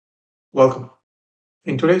Welcome.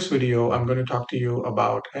 In today's video, I'm going to talk to you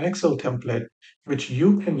about an Excel template which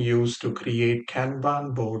you can use to create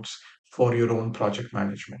Kanban boards for your own project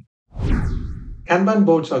management. Kanban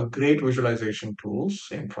boards are great visualization tools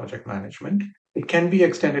in project management. It can be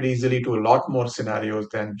extended easily to a lot more scenarios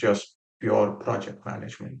than just pure project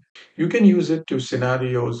management. You can use it to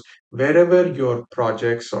scenarios wherever your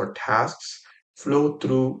projects or tasks flow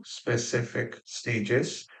through specific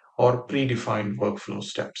stages or predefined workflow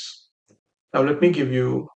steps. Now, let me give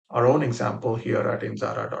you our own example here at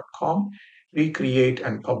inzara.com. We create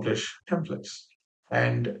and publish templates,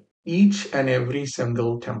 and each and every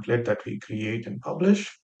single template that we create and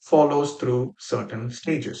publish follows through certain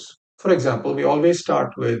stages. For example, we always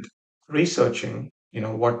start with researching,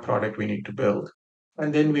 what product we need to build,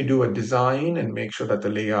 and then we do a design and make sure that the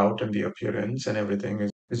layout and the appearance and everything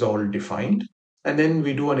is all defined. And then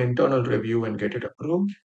we do an internal review and get it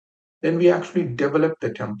approved. Then we actually develop the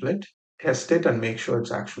template, test it, and make sure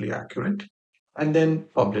it's actually accurate, and then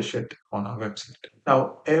publish it on our website.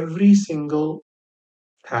 Now, every single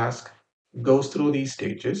task goes through these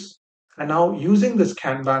stages. And now, using this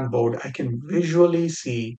Kanban board, I can visually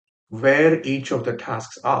see where each of the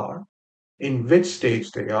tasks are, in which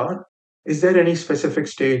stage they are. Is there any specific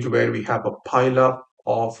stage where we have a pile up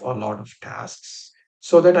of a lot of tasks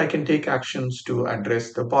so that I can take actions to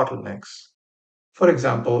address the bottlenecks? For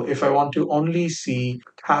example, if I want to only see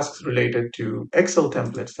tasks related to Excel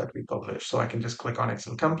templates that we publish, so I can just click on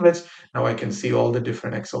Excel templates. Now I can see all the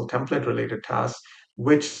different Excel template related tasks,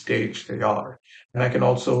 which stage they are. And I can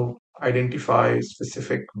also identify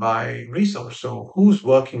specific by resource. So who's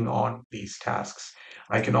working on these tasks?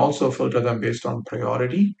 I can also filter them based on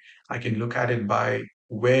priority. I can look at it by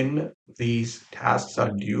when these tasks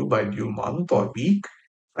are due, by due month or week.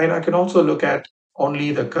 And I can also look at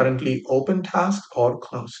only the currently open tasks or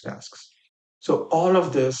closed tasks. So all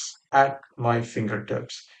of this at my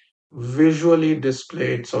fingertips, visually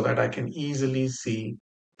displayed so that I can easily see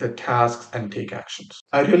the tasks and take actions.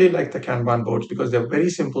 I really like the Kanban boards because they're very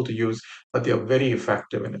simple to use, but they are very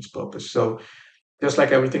effective in its purpose. So just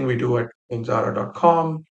like everything we do at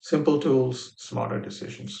inzara.com, simple tools, smarter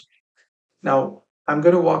decisions. Now, I'm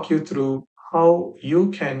going to walk you through how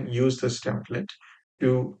you can use this template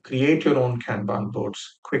to create your own Kanban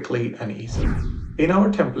boards quickly and easily. In our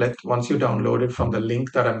template, once you download it from the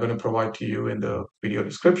link that I'm going to provide to you in the video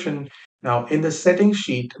description, now in the settings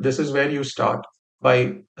sheet, this is where you start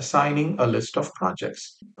by assigning a list of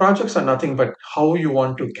projects. Projects are nothing but how you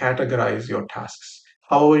want to categorize your tasks.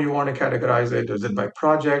 How you want to categorize it. Is it by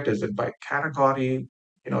project? Is it by category?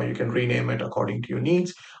 You can rename it according to your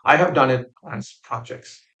needs. I have done it as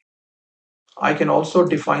projects. I can also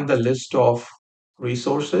define the list of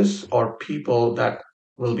resources or people that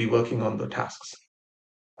will be working on the tasks.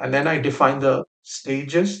 And then I define the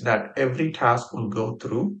stages that every task will go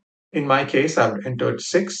through. In my case, I've entered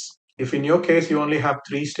 6. If in your case you only have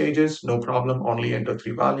 3 stages, no problem, only enter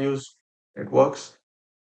 3 values. It works.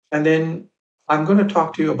 And then I'm going to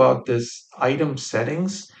talk to you about this item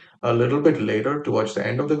settings a little bit later towards the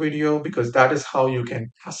end of the video, because that is how you can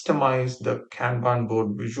customize the Kanban board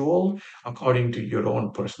visual according to your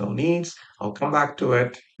own personal needs. I'll come back to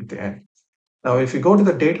it at the end. Now, if you go to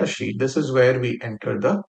the data sheet, this is where we enter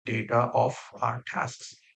the data of our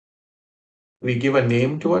tasks. We give a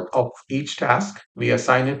name to it of each task. We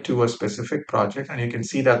assign it to a specific project, and you can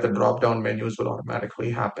see that the drop-down menus will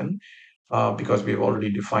automatically happen because we've already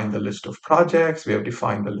defined the list of projects, we have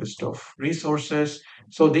defined the list of resources.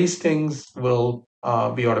 So these things will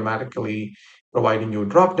be automatically providing you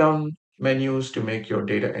drop-down menus to make your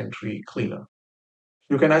data entry cleaner.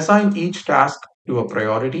 You can assign each task to a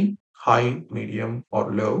priority, high, medium,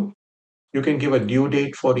 or low. You can give a due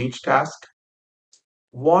date for each task.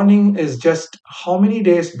 Warning is just how many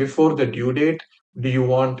days before the due date do you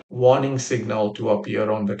want warning signal to appear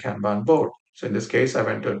on the Kanban board. So in this case, I've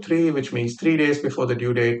entered 3, which means 3 days before the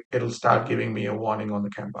due date, it'll start giving me a warning on the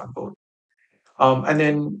Kanban board. And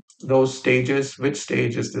then those stages, which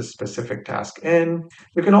stage is this specific task in?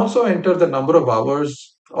 You can also enter the number of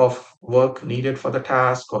hours of work needed for the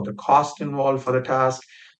task or the cost involved for the task.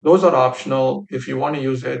 Those are optional. If you want to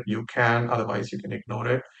use it, you can. Otherwise, you can ignore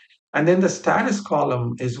it. And then the status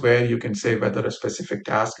column is where you can say whether a specific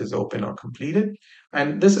task is open or completed.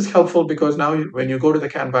 And this is helpful because now when you go to the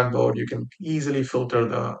Kanban board, you can easily filter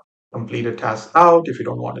the completed tasks out if you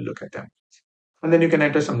don't want to look at them. And then you can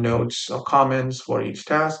enter some notes or comments for each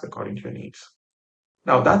task according to your needs.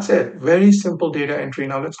 Now that's it. Very simple data entry.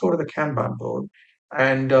 Now let's go to the Kanban board.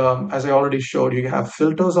 And as I already showed, you have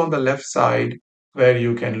filters on the left side where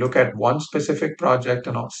you can look at one specific project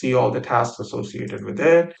and see all the tasks associated with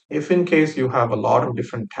it. If in case you have a lot of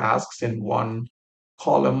different tasks in one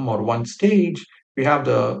column or one stage, we have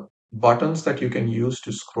the buttons that you can use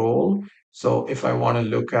to scroll. So if I want to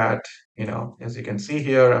look at, as you can see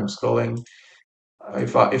here, I'm scrolling.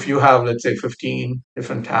 If you have, let's say, 15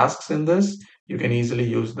 different tasks in this, you can easily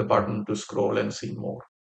use the button to scroll and see more.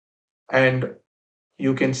 And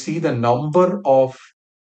you can see the number of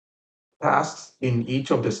tasks in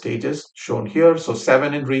each of the stages shown here. So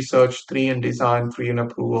 7 in research, 3 in design, 3 in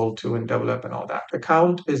approval, 2 in develop, and all that. The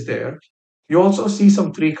count is there. You also see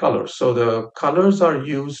some 3 colors. So the colors are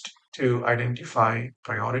used to identify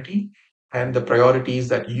priority, and the priorities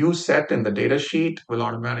that you set in the data sheet will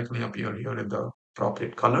automatically appear here in the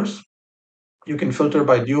appropriate colors. You can filter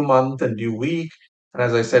by due month and due week. And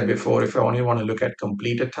as I said before, if I only want to look at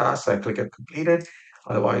completed tasks, I click at completed.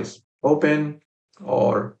 Otherwise, open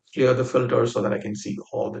or clear the filter so that I can see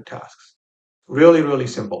all the tasks. Really, really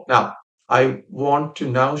simple. Now, I want to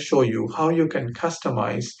now show you how you can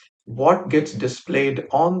customize what gets displayed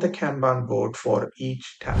on the Kanban board for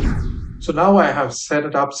each task. So now I have set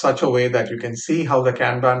it up such a way that you can see how the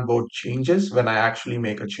Kanban board changes when I actually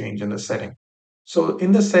make a change in the setting. So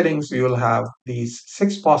in the settings, you will have these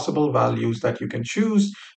 6 possible values that you can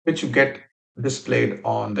choose, which you get displayed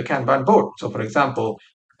on the Kanban board. So for example,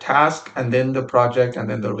 task and then the project and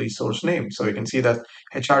then the resource name. So you can see that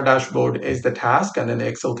HR dashboard is the task and then the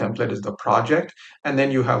Excel template is the project. And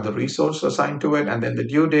then you have the resource assigned to it and then the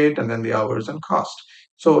due date and then the hours and cost.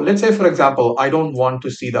 So let's say, for example, I don't want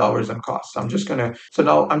to see the hours and costs. Now I'm just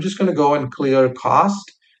going to go and clear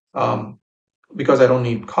cost. Because I don't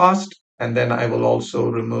need cost. And then I will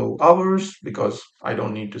also remove hours because I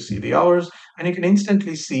don't need to see the hours. And you can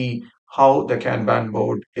instantly see how the Kanban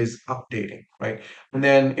board is updating, right? And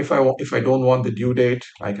then if I don't want the due date,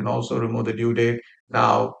 I can also remove the due date.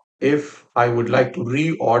 Now, if I would like to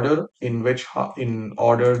reorder in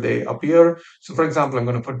order they appear, so for example, I'm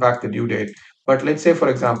going to put back the due date. But let's say, for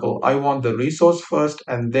example, I want the resource first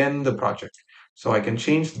and then the project. So I can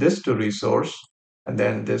change this to resource and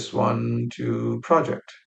then this one to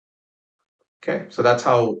project. Okay, so that's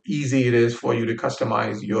how easy it is for you to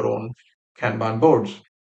customize your own Kanban boards.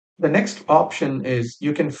 The next option is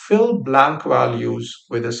you can fill blank values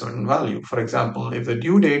with a certain value. For example, if the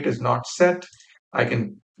due date is not set, I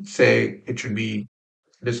can say it should be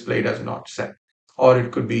displayed as not set, or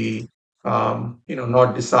it could be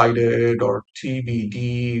not decided or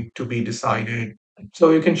TBD, to be decided.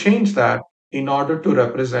 So you can change that in order to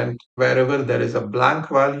represent wherever there is a blank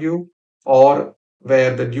value or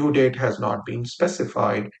where the due date has not been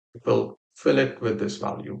specified, it will fill it with this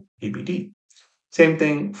value TBD. Same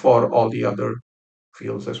thing for all the other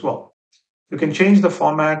fields as well. You can change the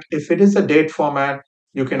format. If it is a date format,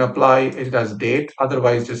 you can apply it as date.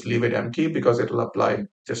 Otherwise, just leave it empty because it will apply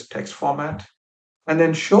just text format. And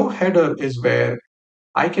then show header is where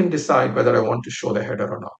I can decide whether I want to show the header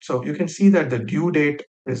or not. So you can see that the due date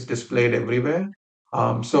is displayed everywhere.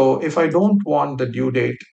 So if I don't want the due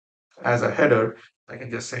date as a header, I can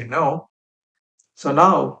just say no. So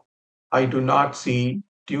now I do not see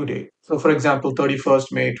due date. So for example,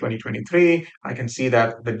 31st May 2023, I can see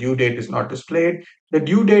that the due date is not displayed. The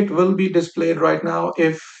due date will be displayed right now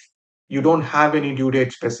if you don't have any due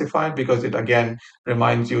date specified because it again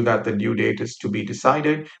reminds you that the due date is to be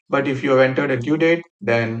decided. But if you have entered a due date,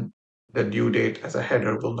 then the due date as a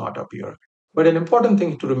header will not appear. But an important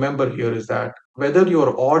thing to remember here is that whether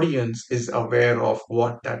your audience is aware of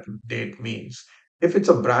what that date means. If it's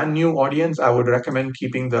a brand new audience, I would recommend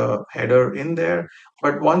keeping the header in there.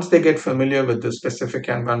 But once they get familiar with the specific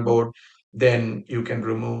Kanban board, then you can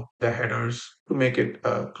remove the headers to make it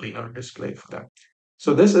a cleaner display for them.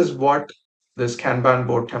 So this is what this Kanban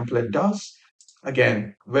board template does.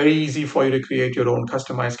 Again, very easy for you to create your own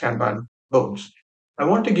customized Kanban boards. I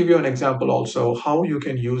want to give you an example also how you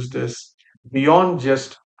can use this beyond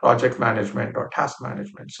just project management or task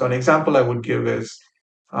management. So an example I would give is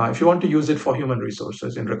if you want to use it for human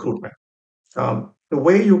resources in recruitment, the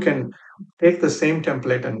way you can take the same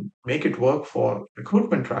template and make it work for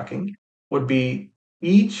recruitment tracking would be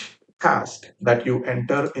each task that you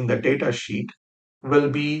enter in the data sheet will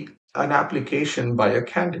be an application by a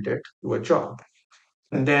candidate to a job.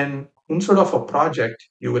 And then instead of a project,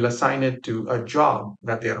 you will assign it to a job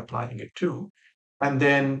that they're applying it to. And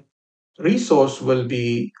then resource will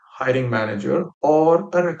be hiring manager or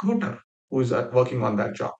a recruiter who's working on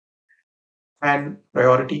that job. And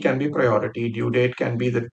priority can be priority, due date can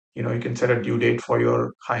be you can set a due date for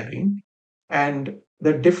your hiring. And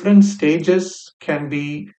the different stages can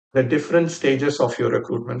be the different stages of your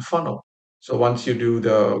recruitment funnel. So once you do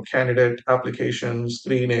the candidate application,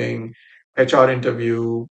 screening, HR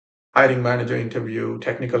interview, hiring manager interview,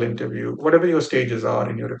 technical interview, whatever your stages are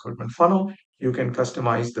in your recruitment funnel, you can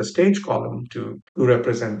customize the stage column to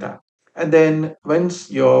represent that. And then once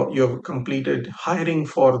you've completed hiring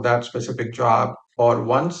for that specific job, or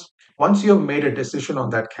once you've made a decision on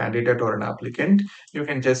that candidate or an applicant, you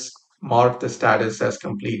can just mark the status as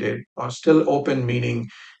completed or still open, meaning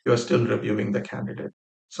you're still reviewing the candidate.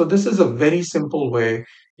 So this is a very simple way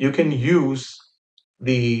you can use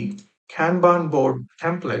the Kanban board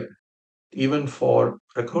template even for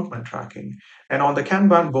recruitment tracking. And on the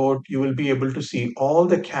Kanban board, you will be able to see all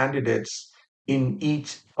the candidates in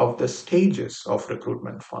each of the stages of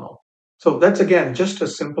recruitment funnel. So that's again just a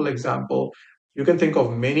simple example. You can think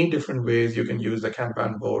of many different ways you can use the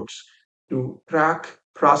Kanban boards to track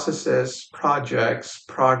processes, projects,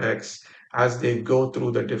 products as they go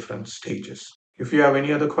through the different stages. If you have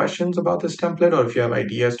any other questions about this template or if you have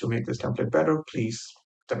ideas to make this template better, please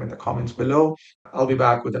put them in the comments below. I'll be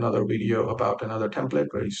back with another video about another template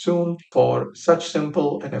very soon. For such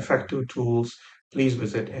simple and effective tools, please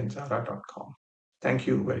visit nzara.com. Thank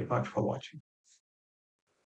you very much for watching.